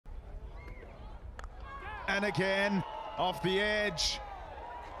And again, off the edge.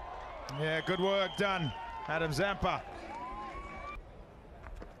 Yeah, good work done, Adam Zampa.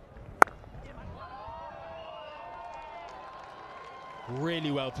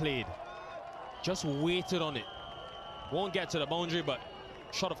 Really well played. Just waited on it. Won't get to the boundary, but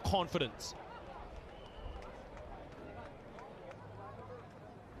shot of confidence.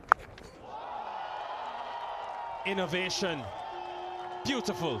 Innovation.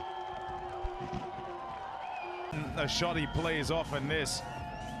 Beautiful. A shot he plays off in this.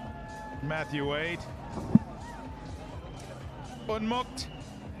 Matthew Wade. Unmucked.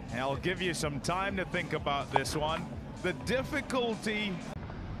 I'll give you some time to think about this one. The difficulty.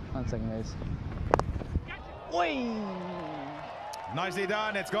 1 second, guys. Nicely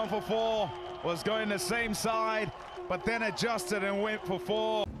done. It's gone for 4. Was going the same side, but then adjusted and went for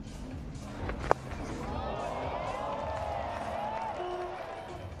 4.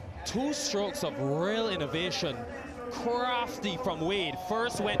 Two strokes of real innovation. Crafty from Wade.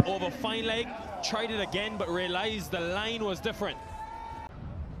 First went over fine leg, tried it again, but realized the line was different.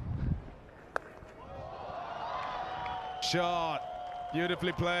 Shot.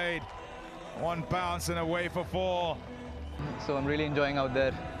 Beautifully played. 1 bounce and away for 4. So I'm really enjoying out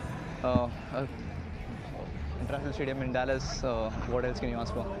there. International Stadium in Dallas. What else can you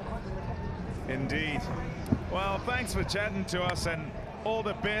ask for? Indeed. Well, thanks for chatting to us and all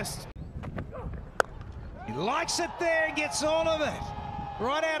the best. He likes it there and gets all of it.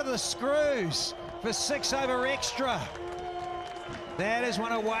 Right out of the screws for 6 over extra. That is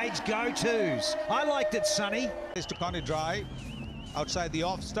one of Wade's go-tos. I liked it, Sonny. Is to Connie Dry outside the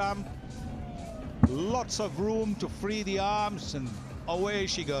off stump. Lots of room to free the arms, and away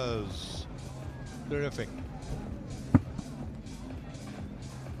she goes. Terrific.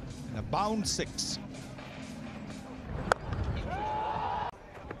 And a bound 6.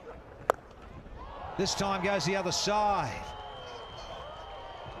 This time goes the other side.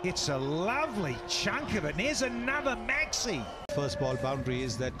 It's a lovely chunk of it. And here's another maxi. First ball boundary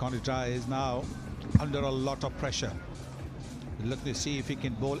is that Connie Dry is now under a lot of pressure. Look to see if he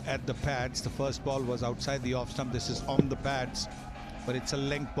can bowl at the pads. The first ball was outside the off stump. This is on the pads, but it's a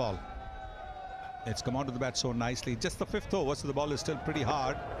length ball. It's come onto the bat so nicely. Just the 5th over, so the ball is still pretty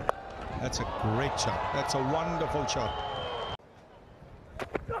hard. That's a great shot. That's a wonderful shot.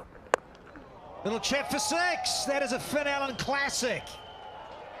 Little chat for 6. That is a Finn Allen classic.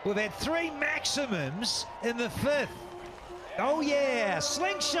 We've had 3 maximums in the 5th. Oh yeah,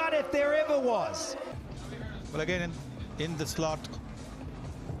 slingshot if there ever was. Well, again, in the slot,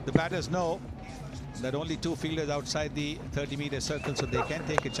 the batters know that only 2 fielders outside the 30-meter circle, so they can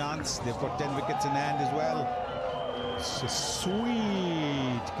take a chance. They've got 10 wickets in hand as well. It's a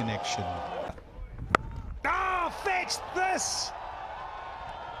sweet connection. Oh, fetch this!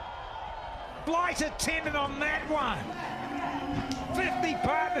 Flight attendant on that one. 50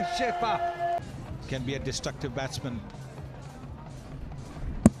 partnership up. Can be a destructive batsman.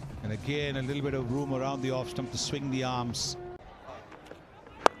 And again, a little bit of room around the off stump to swing the arms.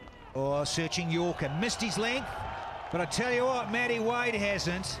 Oh, searching Yorker. Missed his length. But I tell you what, Matty Wade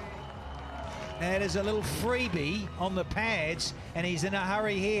hasn't. That is a little freebie on the pads, and he's in a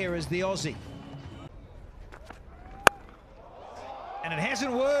hurry here as the Aussie. And it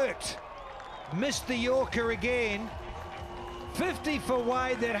hasn't worked. Missed the Yorker again. 50 for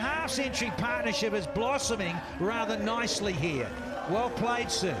Wade. That half-century partnership is blossoming rather nicely here. Well played,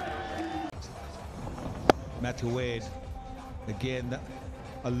 sir. Matthew Wade, again,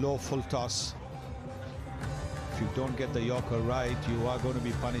 a low full toss. If you don't get the Yorker right, you are going to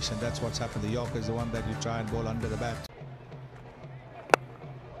be punished, and that's what's happened. The Yorker is the one that you try and bowl under the bat.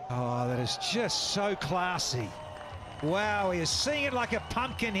 Oh, that is just so classy. Wow, he is seeing it like a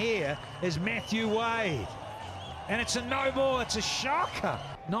pumpkin here is Matthew Wade. And it's a no ball, it's a shocker.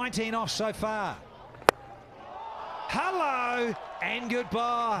 19 off so far. Hello and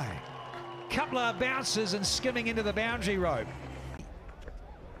goodbye. Couple of bounces and skimming into the boundary rope.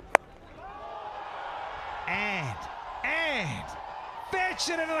 And fetch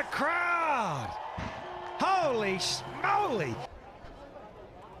it into the crowd. Holy smoly.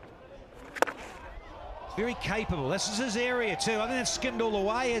 Very capable. This is his area too. I think that's skimmed all the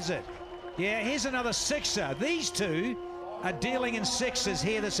way, is it? Yeah, here's another 6er. These two are dealing in 6s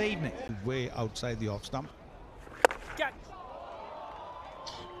here this evening. Way outside the off stump.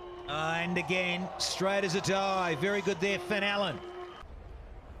 And again, straight as a die. Very good there, Finn Allen.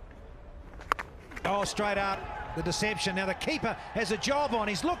 Oh, straight up. The deception. Now the keeper has a job on.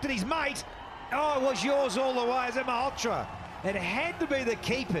 He's looked at his mate. Oh, it was yours all the way as a Malhotra. It had to be the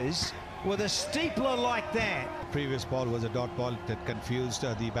keeper's. with a steepler like that. Previous ball was a dot ball that confused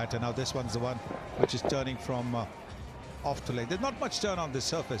the batter. Now this one's the one which is turning from off to leg. There's not much turn on this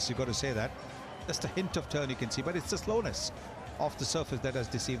surface, you've got to say that. Just a hint of turn you can see, but it's the slowness off the surface that has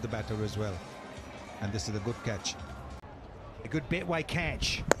deceived the batter as well. And this is a good catch. A good Betway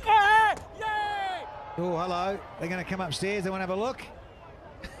catch. Oh, hello. They're going to come upstairs. They want to have a look.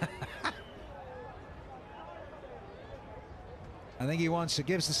 I think he wants to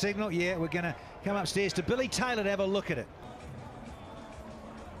give us the signal. Yeah, we're going to come upstairs to Billy Taylor to have a look at it.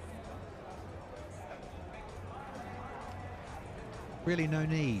 Really no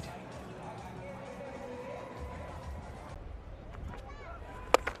need.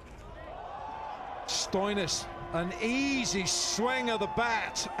 Stoinis, an easy swing of the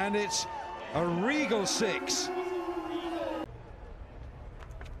bat, and it's a regal 6.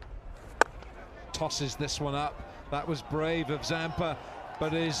 Tosses this one up. That was brave of Zampa,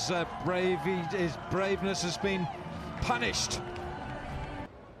 but his braveness has been punished.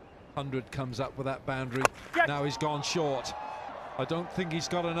 100 comes up with that boundary. Now he's gone short. I don't think he's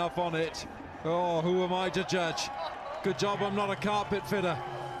got enough on it. Oh, who am I to judge? Good job I'm not a carpet fitter.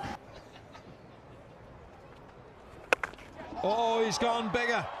 Oh, he's gone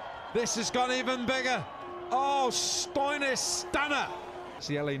bigger. This has gone even bigger. Oh, Stoinis, stunner. It's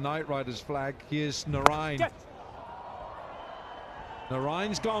the LA Knight Riders flag. Here's Narain.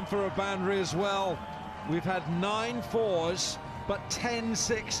 Narain's gone for a boundary as well. We've had 9 4s, but 10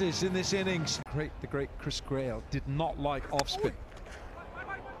 6s in this innings. The great Chris Grail did not like off-spin.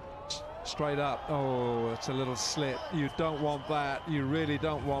 Straight up. Oh, it's a little slip. You don't want that. You really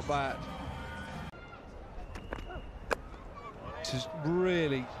don't want that. This is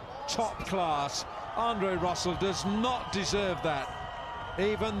really top class. Andre Russell does not deserve that.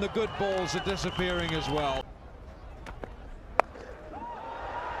 Even the good balls are disappearing as well.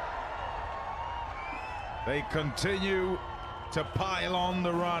 They continue to pile on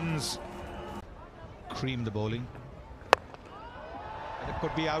the runs. Cream the bowling. And it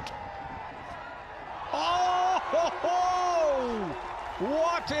could be out. Oh! Ho, ho!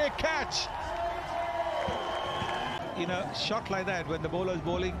 What a catch! In a shot like that, when the bowler is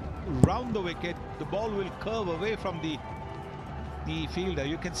bowling round the wicket, the ball will curve away from the fielder.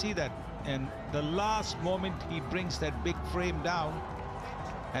 You can see that. And the last moment he brings that big frame down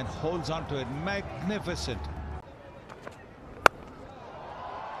and holds on to it. Magnificent.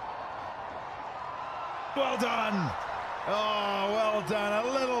 Well done. Oh, well done.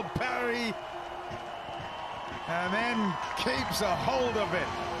 A little parry. And then keeps a hold of it.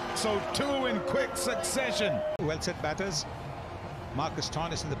 So 2 in quick succession. Well set batters. Marcus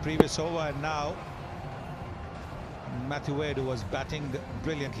Stoinis in the previous over, and now Matthew Wade, who was batting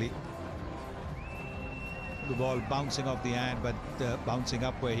brilliantly. The ball bouncing off the hand, but bouncing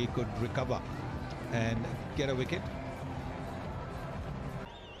up where he could recover and get a wicket.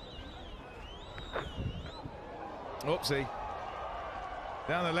 Oopsie.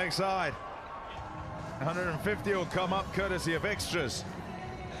 Down the leg side. 150 will come up courtesy of extras.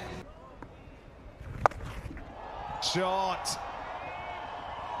 Shot.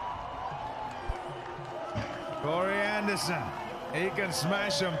 Corey Anderson. He can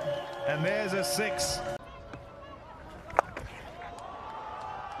smash him. And there's a 6.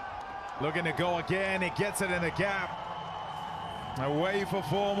 Looking to go again. He gets it in the gap. Away for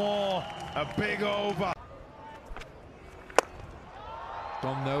 4 more. A big over.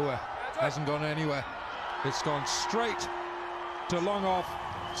 Gone nowhere. Hasn't gone anywhere. It's gone straight to long off.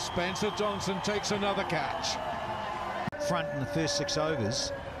 Spencer Johnson takes another catch. Front in the first 6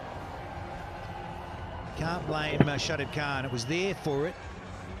 overs. Can't blame Shahid Khan. It was there for it.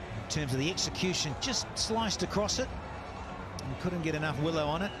 In terms of the execution, just sliced across it and couldn't get enough willow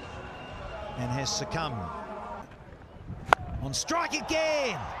on it, and has succumbed. On strike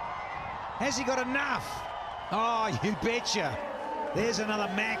again. Has he got enough? Oh, you betcha. There's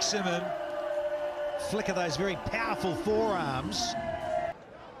another maximum flick of those very powerful forearms.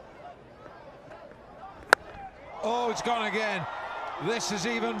 Oh, it's gone again. This is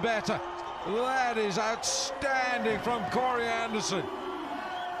even better. That is outstanding from Corey Anderson.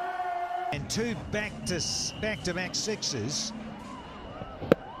 And 2 back-to-back 6s.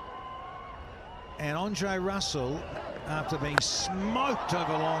 And Andre Russell, after being smoked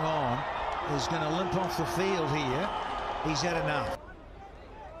over long on, is going to limp off the field here. He's had enough.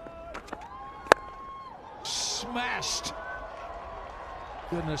 Smashed.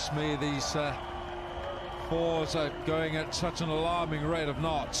 Goodness me, these 4s are going at such an alarming rate of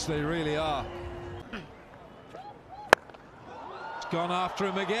knots. They really are. It's gone after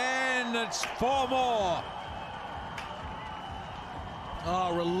him again. It's 4 more.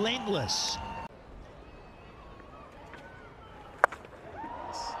 Oh, relentless.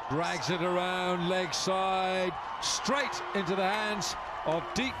 Drags it around, leg side, straight into the hands of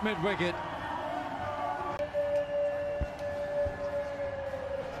deep mid-wicket.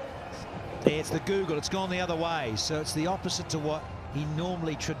 It's the Google, it's gone the other way, so it's the opposite to what he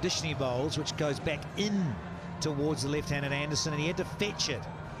normally traditionally bowls, which goes back in towards the left-handed Anderson, and he had to fetch it.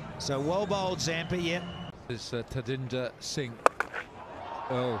 So well bowled, Zampa, yeah. This Tadinder Singh.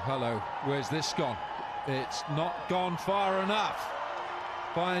 Oh, hello. Where's this gone? It's not gone far enough.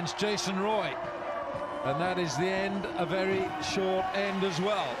 Finds Jason Roy. And that is the end, a very short end as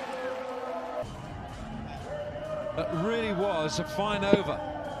well. That really was a fine over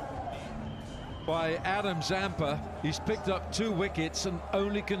by Adam Zampa. He's picked up 2 wickets and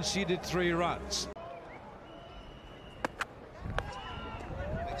only conceded 3 runs.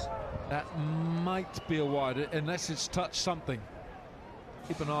 That might be a wide, unless it's touched something.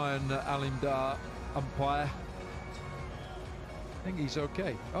 Keep an eye on Alim Dar, umpire. I think he's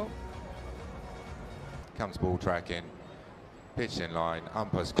okay. Oh. Comes ball tracking, pitch in line,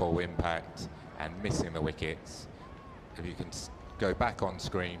 umpires call impact and missing the wickets. If you can go back on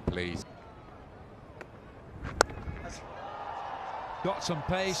screen, please. Got some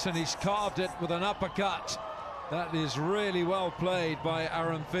pace and he's carved it with an uppercut. That is really well played by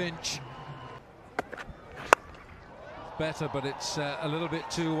Aaron Finch. Better, but it's a little bit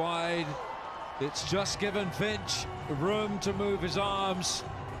too wide. It's just given Finch room to move his arms.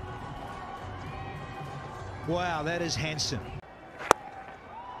 Wow, that is handsome.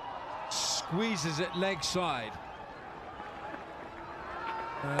 Squeezes it leg side.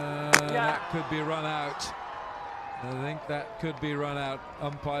 That could be run out. I think that could be run out.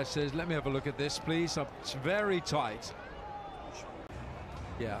 Umpire says, let me have a look at this, please. It's very tight.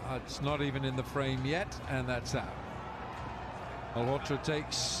 Yeah, it's not even in the frame yet, and that's out. Malhotra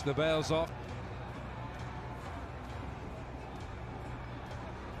takes the bails off.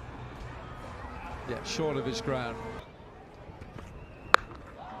 Yeah, short of his ground.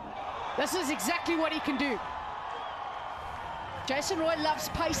 This is exactly what he can do. Jason Roy loves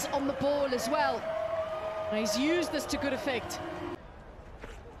pace on the ball as well. And he's used this to good effect.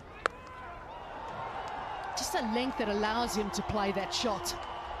 Just a length that allows him to play that shot.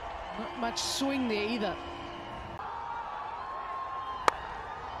 Not much swing there either.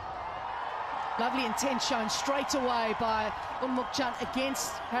 Lovely intent shown straight away by Unmukhchand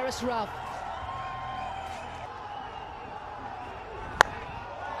against Haris Rauf.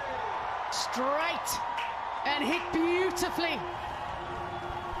 Straight and hit beautifully.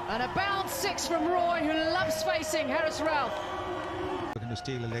 And a bounce 6 from Roy, who loves facing Haris Rauf. Looking to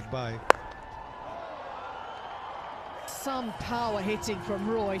steal a leg by. Some power hitting from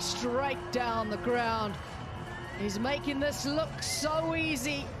Roy, straight down the ground. He's making this look so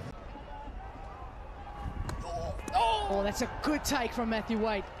easy. Oh, that's a good take from Matthew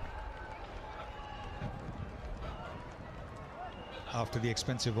Wade. After the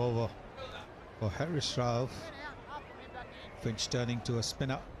expensive over for Haris Rauf, Finch turning to a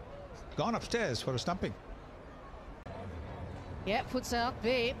spinner. Gone upstairs for a stumping. Yeah, puts out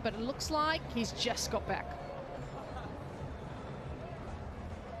there, but it looks like he's just got back.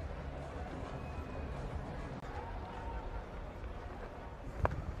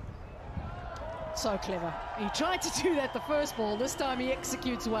 So clever. He tried to do that the first ball. This time he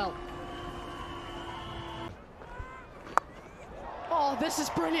executes well. Oh, this is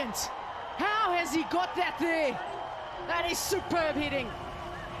brilliant. How has he got that there? That is superb hitting.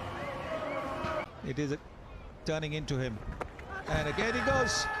 It is turning into him. And again he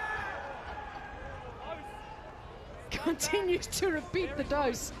goes. Continues to repeat the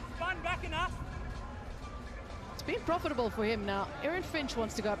dose. It's been profitable for him now. Aaron Finch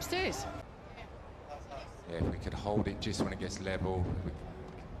wants to go upstairs. Yeah, if we could hold it just when it gets level.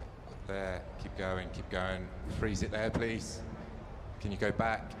 There, keep going, keep going. Freeze it there, please. Can you go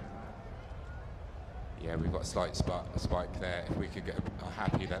back? Yeah, we've got a slight spike there. If we could get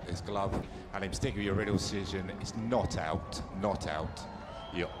happy that this glove, and him sticking your riddle decision, it's not out, not out.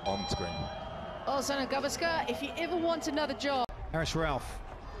 You're on screen. Oh, Sanu Gavaskar, if you ever want another job. Haris Rauf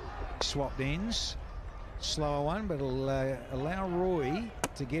swapped ends. Slower one, but it'll allow Roy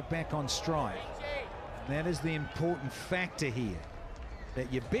to get back on strike. And that is the important factor here.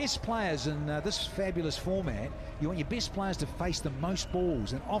 That your best players in this fabulous format, you want your best players to face the most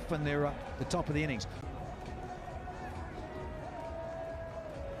balls, and often they're at the top of the innings.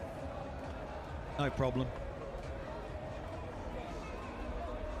 No problem.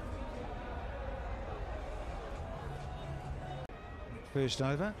 First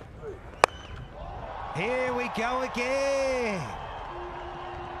over. Here we go again.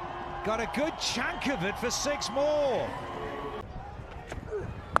 Got a good chunk of it for 6 more.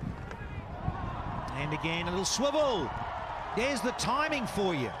 And again, a little swivel. There's the timing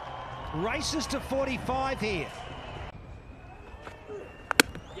for you. Races to 45 here.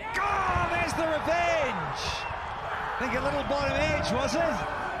 Oh, there's the revenge. I think a little bottom edge, was it?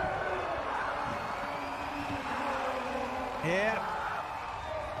 Yeah.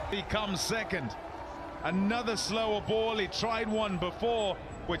 He comes second. Another slower ball. He tried one before,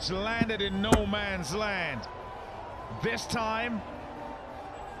 which landed in no man's land. This time,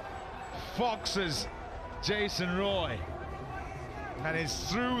 Fox's Jason Roy. And is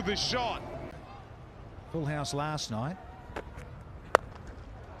through the shot. Full house last night.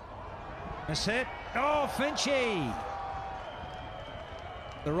 That's it. Oh, Finchy.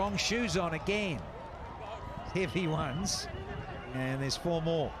 The wrong shoes on again. Heavy ones. And there's 4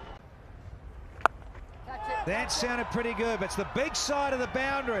 more. That sounded pretty good, but it's the big side of the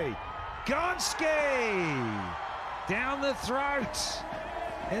boundary. Gonski down the throat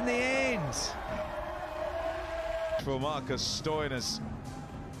in the end. For Marcus Stoinis,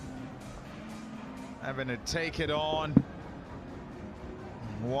 having to take it on.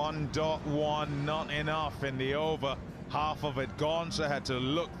 1.1 not enough in the over. Half of it gone, so had to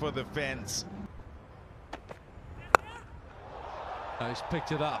look for the fence. He's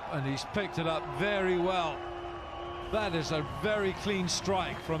picked it up, and he's picked it up very well. That is a very clean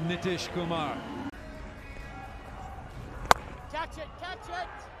strike from Nitish Kumar. Catch it, catch it!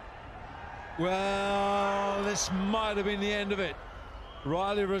 Well, this might have been the end of it.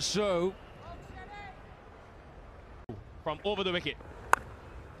 Riley Rousseau. From over the wicket.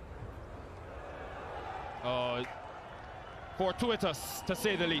 Fortuitous, to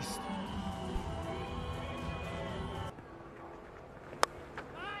say the least.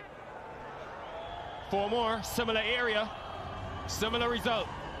 Four more, similar area, similar result.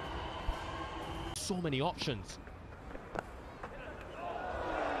 So many options.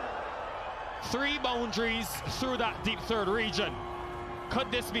 3 boundaries through that deep third region.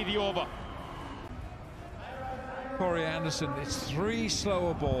 Could this be the over? Corey Anderson, it's 3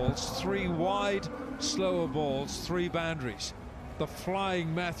 slower balls, 3 wide slower balls, 3 boundaries. The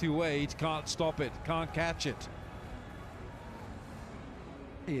flying Matthew Wade can't stop it, can't catch it.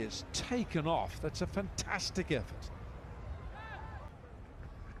 He is taken off. That's a fantastic effort.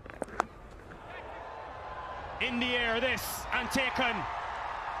 In the air, this, and taken.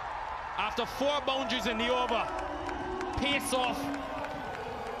 After 4 boundaries in the over, pace off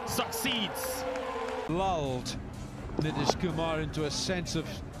succeeds. Lulled Nitish Kumar into a sense of,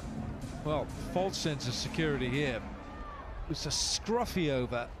 well, false sense of security here. It was a scruffy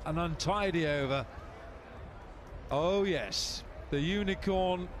over, an untidy over. Oh yes, the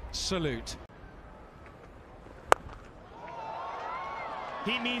unicorn salute.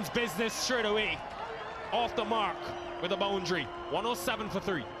 He means business straight away. Off the mark with a boundary. 107 for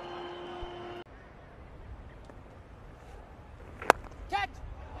 3. Catch!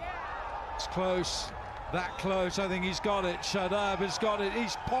 It's close, that close. I think he's got it. Shadab has got it.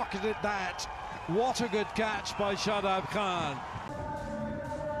 He's pocketed that. What a good catch by Shadab Khan.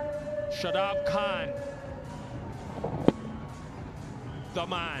 Shadab Khan, the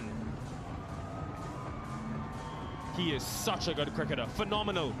man. He is such a good cricketer,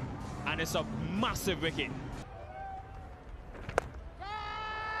 phenomenal, and it's a massive wicket.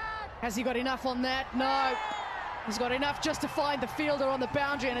 Has he got enough on that? No. He's got enough just to find the fielder on the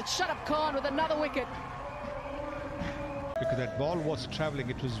boundary, and it's Shadab Khan with another wicket. Because that ball was travelling,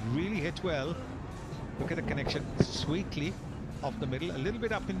 it was really hit well. Look at the connection, sweetly off the middle, a little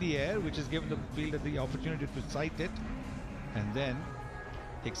bit up in the air, which has given the fielder the opportunity to sight it, and then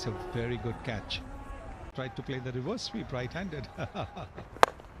takes a very good catch. Tried to play the reverse sweep right-handed.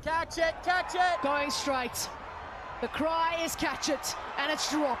 Catch it, catch it! Going straight. The cry is catch it, and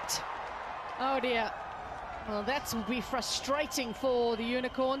it's dropped. Oh dear. Well, that will be frustrating for the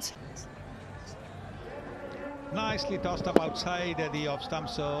Unicorns. Nicely tossed up outside the off stump,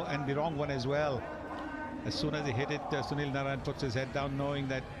 so, and the wrong one as well. As soon as he hit it, Sunil Narayan puts his head down, knowing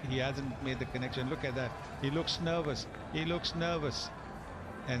that he hasn't made the connection. Look at that. He looks nervous. He looks nervous.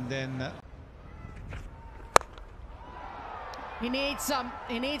 And then He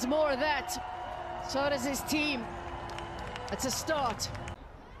needs more of that. So does his team. It's a start.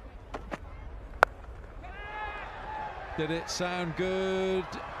 Did it sound good?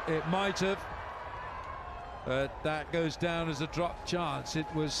 It might have. But that goes down as a drop chance. It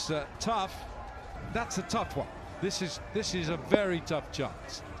was tough. That's a tough one. This is a very tough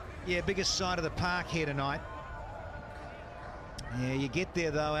chance. Yeah, biggest side of the park here tonight. Yeah, you get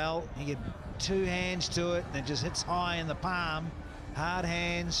there though, Al. You get 2 hands to it, and it just hits high in the palm. Hard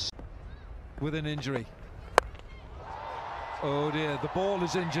hands. with an injury. Oh dear, the ball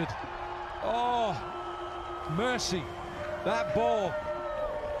is injured. Oh, mercy. That ball.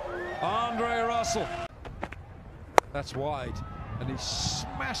 Andre Russell. That's wide, and he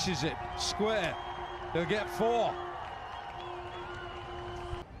smashes it square. He'll get 4.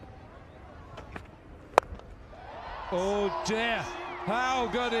 Oh dear, how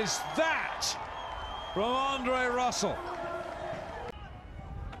good is that from Andre Russell?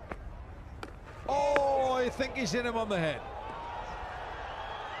 Oh, I think he's hit him on the head.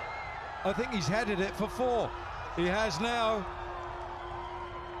 I think he's headed it for 4. He has now.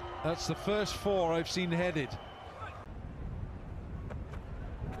 That's the first 4 I've seen headed.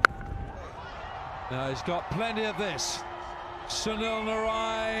 Now he's got plenty of this. Sunil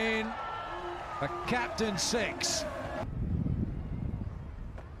Narine, a captain 6.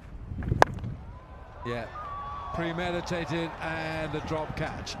 Yeah, premeditated and a drop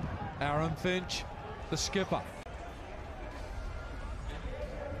catch. Aaron Finch, the skipper.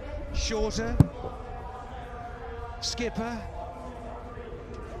 Shorter. Skipper.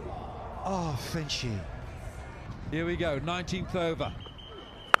 Oh, Finchy. Here we go, 19th over.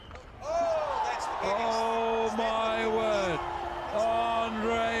 Oh my word.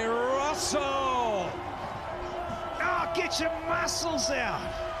 Andre Russell. Oh, get your muscles out.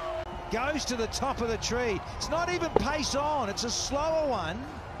 Goes to the top of the tree. It's not even pace on, it's a slower one.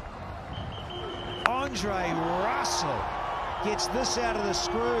 Andre Russell gets this out of the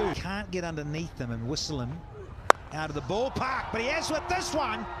screw. Can't get underneath them and whistle him out of the ballpark, but he has with this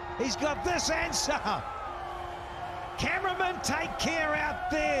one. He's got this answer. Cameraman, take care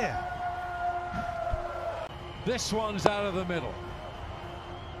out there. This one's out of the middle.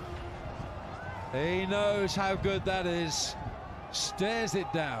 He knows how good that is. Stares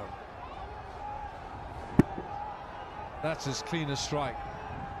it down. That's as clean a strike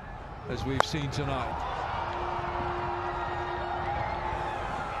as we've seen tonight.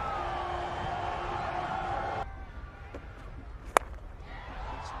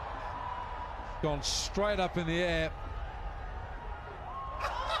 Gone straight up in the air.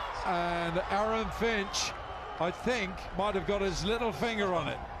 And Aaron Finch, I think, might have got his little finger on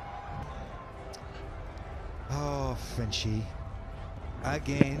it. Oh, Finchy.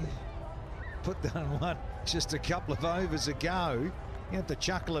 Again. Put down one just a couple of overs ago. You have to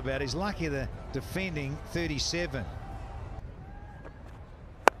chuckle about it. He's lucky the defending 37.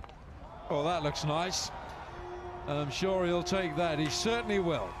 Oh, that looks nice. And I'm sure he'll take that. He certainly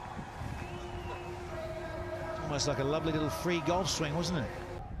will. Almost like a lovely little free golf swing, wasn't it?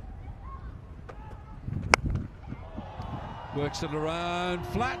 Works it around.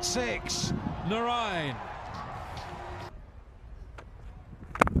 Flat 6. Narine.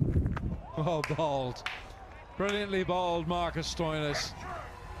 Oh, bowled. Brilliantly bowled, Marcus Stoinis.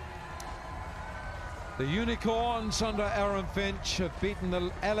 The Unicorns under Aaron Finch have beaten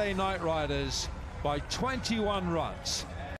the LA Knight Riders by 21 runs.